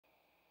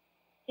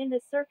In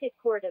the Circuit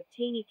Court of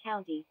Taney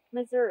County,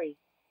 Missouri.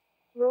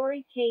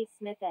 Rory K.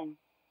 Smith and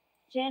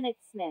Janet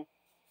Smith.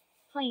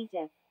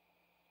 Plaintiff.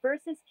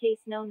 Versus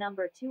Case No.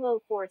 Number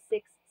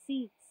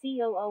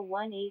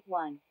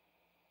 2046-C-C00181.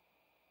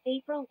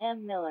 April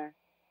M. Miller.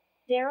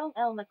 Darrell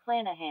L.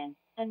 McClanahan,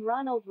 and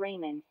Ronald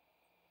Raymond.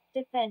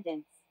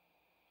 Defendants.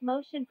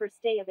 Motion for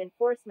stay of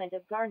enforcement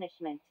of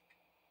garnishment.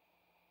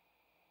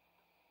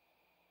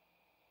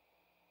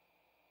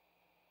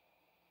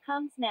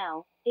 Comes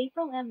now,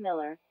 April M.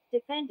 Miller,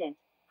 defendant,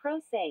 pro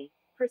se,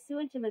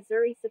 pursuant to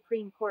Missouri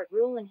Supreme Court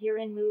rule and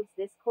herein moves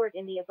this court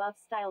in the above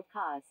styled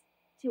cause,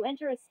 to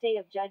enter a stay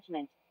of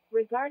judgment,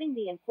 regarding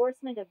the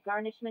enforcement of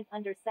garnishment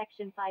under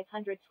Section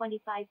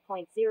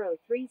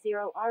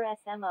 525.030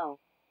 RSMo,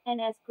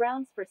 and as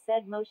grounds for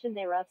said motion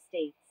thereof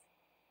states.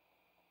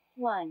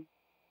 1.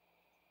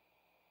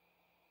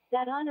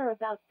 That on or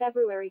about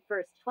February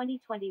 1,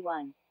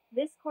 2021,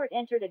 this court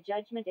entered a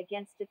judgment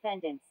against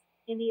defendants,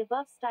 in the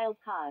above styled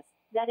cause,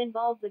 that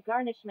involved the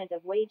garnishment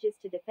of wages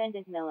to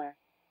Defendant Miller.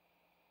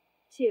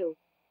 2.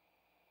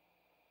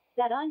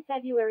 That on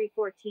February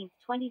 14,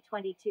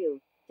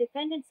 2022,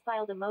 defendants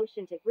filed a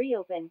motion to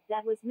reopen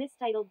that was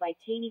mistitled by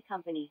Taney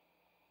Company.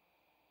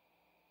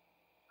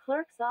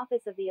 Clerk's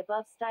Office of the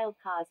above styled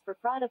cause for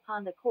fraud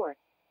upon the court,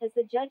 as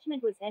the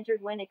judgment was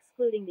entered when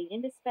excluding the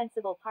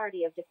indispensable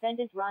party of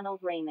Defendant Ronald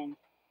Raymond.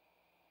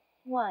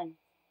 1.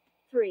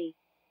 3.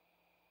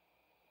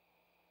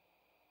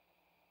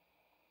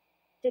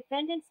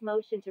 Defendants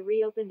motion to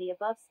reopen the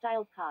above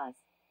styled cause,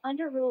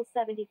 under Rule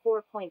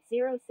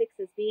 74.06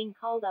 is being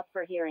called up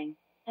for hearing,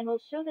 and will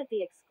show that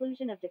the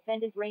exclusion of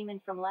Defendant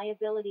Raymond from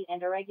liability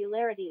and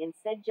irregularity in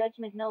said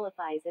judgment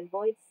nullifies and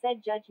voids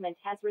said judgment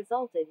has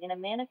resulted in a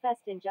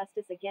manifest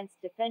injustice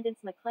against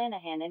Defendants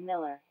McClanahan and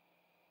Miller.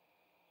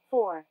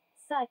 4.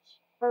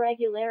 Such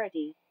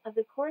irregularity of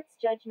the court's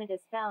judgment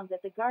is found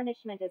that the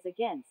garnishment is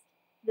against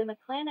the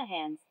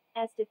McClanahans,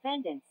 as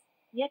defendants,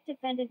 yet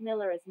Defendant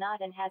Miller is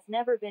not and has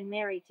never been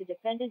married to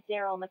Defendant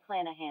Darrell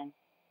McClanahan.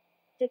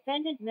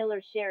 Defendant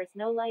Miller shares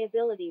no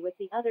liability with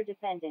the other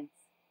defendants.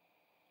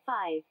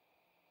 5.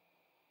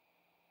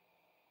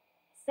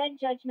 Said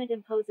judgment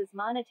imposes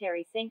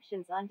monetary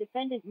sanctions on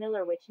Defendant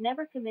Miller which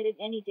never committed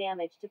any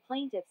damage to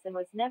plaintiffs and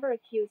was never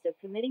accused of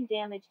committing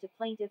damage to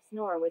plaintiffs,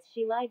 nor was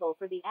she liable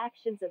for the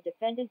actions of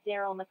Defendant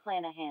Darrell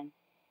McClanahan.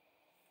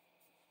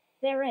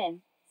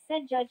 Therein,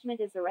 said judgment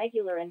is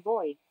irregular and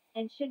void,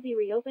 and should be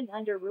reopened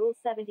under Rule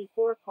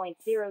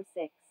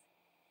 74.06.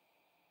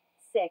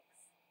 6.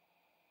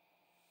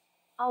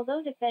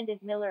 Although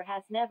Defendant Miller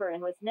has never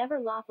and was never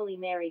lawfully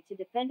married to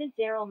Defendant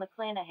Darrell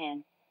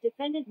McClanahan,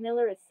 Defendant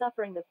Miller is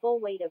suffering the full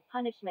weight of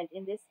punishment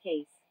in this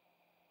case.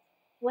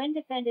 When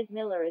Defendant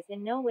Miller is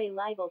in no way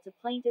liable to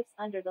plaintiffs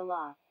under the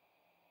law.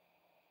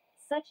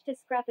 Such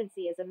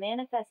discrepancy is a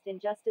manifest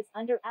injustice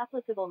under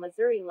applicable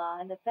Missouri law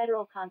and the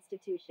federal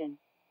Constitution.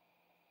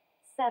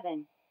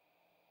 7.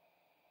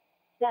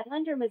 That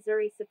under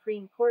Missouri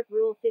Supreme Court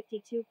Rule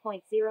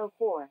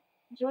 52.04,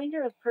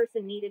 joinder of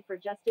person needed for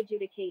just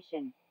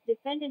adjudication,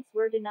 defendants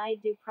were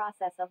denied due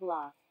process of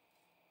law.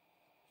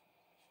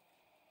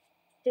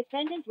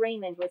 Defendant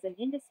Raymond was an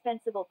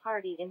indispensable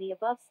party in the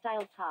above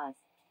styled cause,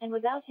 and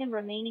without him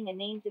remaining a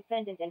named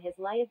defendant and his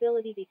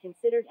liability be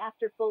considered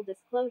after full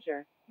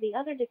disclosure, the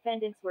other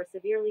defendants were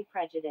severely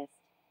prejudiced.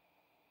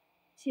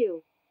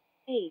 2.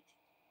 8.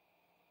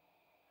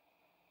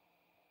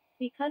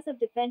 Because of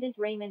Defendant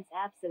Raymond's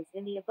absence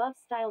in the above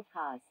styled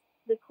cause,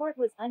 the court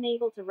was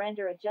unable to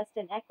render a just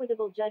and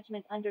equitable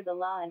judgment under the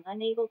law and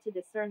unable to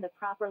discern the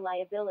proper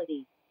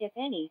liability, if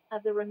any,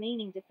 of the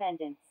remaining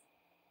defendants.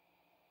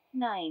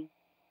 9.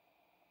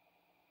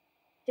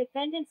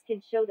 Defendants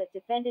can show that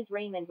Defendant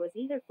Raymond was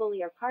either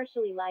fully or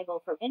partially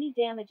liable for any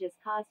damages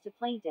caused to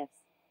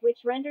plaintiffs,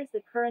 which renders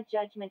the current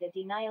judgment a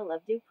denial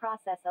of due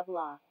process of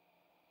law.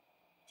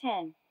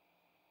 10.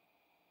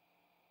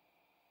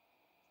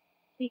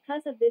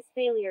 Because of this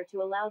failure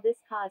to allow this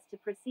cause to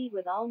proceed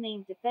with all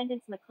named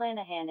defendants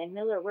McClanahan and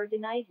Miller were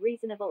denied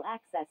reasonable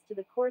access to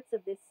the courts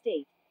of this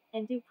state,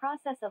 and due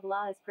process of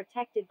law is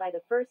protected by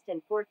the First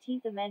and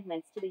 14th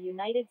Amendments to the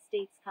United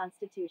States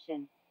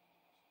Constitution.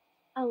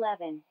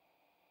 11.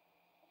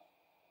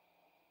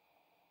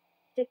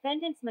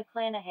 Defendants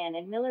McClanahan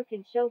and Miller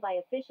can show by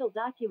official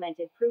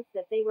documented proof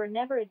that they were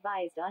never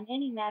advised on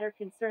any matter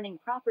concerning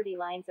property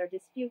lines or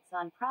disputes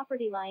on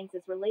property lines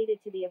as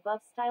related to the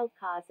above styled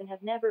cause and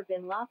have never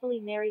been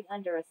lawfully married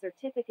under a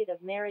certificate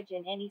of marriage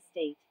in any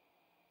state.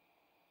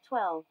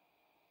 12.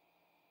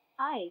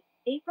 I,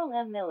 April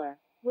M. Miller,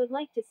 would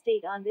like to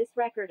state on this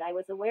record I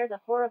was aware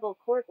the horrible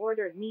court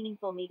ordered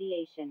meaningful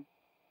mediation.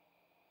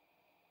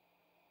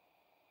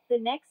 The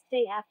next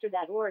day after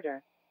that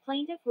order,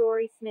 Plaintiff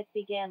Rory Smith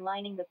began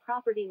lining the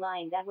property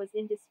line that was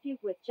in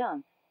dispute with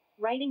junk,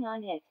 writing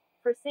on it,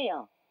 "For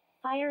sale.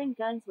 Firing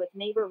guns with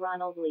neighbor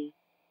Ronald Lee.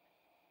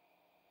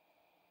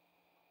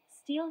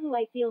 Steele, who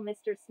I feel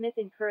Mr. Smith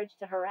encouraged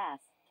to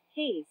harass,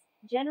 Hayes,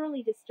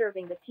 generally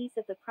disturbing the peace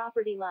of the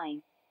property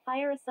line,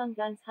 fire a sung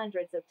guns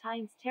hundreds of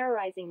times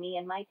terrorizing me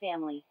and my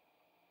family.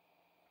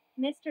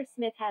 Mr.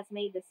 Smith has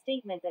made the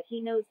statement that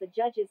he knows the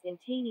judges in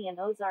Taney and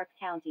Ozark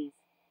counties.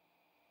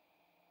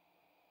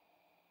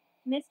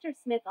 Mr.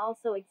 Smith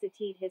also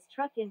exited his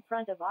truck in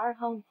front of our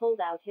home,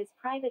 pulled out his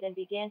private and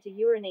began to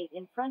urinate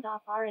in front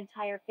of our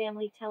entire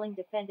family, telling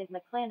Defendant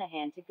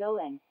McClanahan to go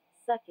and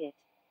suck it.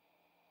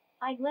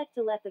 I'd like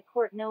to let the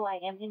court know I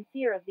am in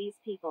fear of these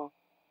people.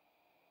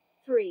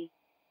 3.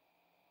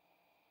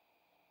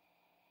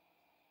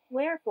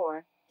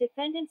 Wherefore,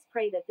 defendants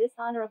pray that this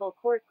honorable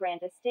court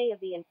grant a stay of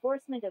the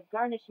enforcement of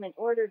garnishment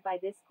ordered by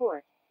this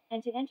court,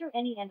 and to enter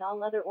any and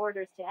all other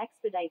orders to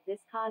expedite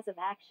this cause of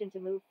action to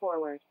move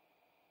forward.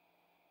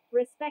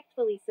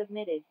 Respectfully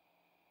submitted.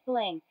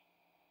 Blank.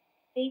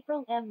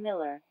 April M.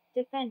 Miller,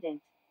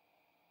 Defendant.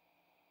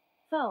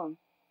 Phone: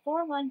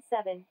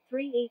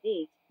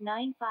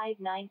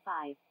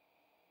 417-388-9595.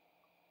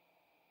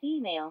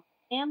 Email: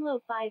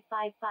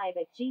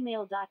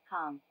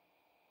 amlo555@gmail.com.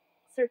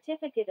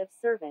 Certificate of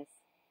Service.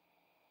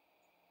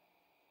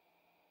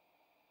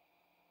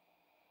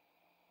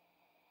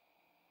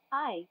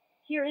 I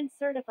herein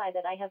certify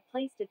that I have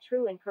placed a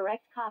true and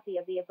correct copy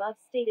of the above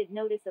stated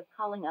notice of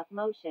calling up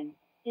motion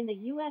in the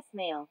U.S.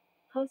 mail,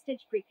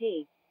 postage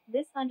prepaid,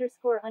 this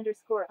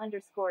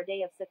 ___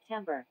 day of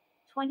September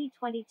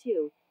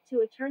 2022, to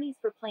attorneys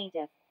for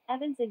plaintiff,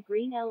 Evans and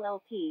Green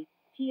LLP,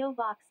 P.O.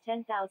 Box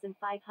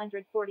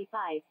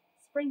 10545,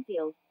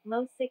 Springfield,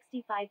 Mo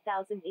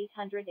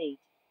 65808.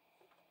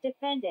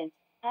 Defendant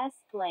S.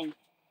 Blank.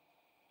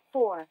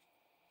 4.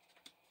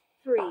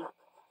 3.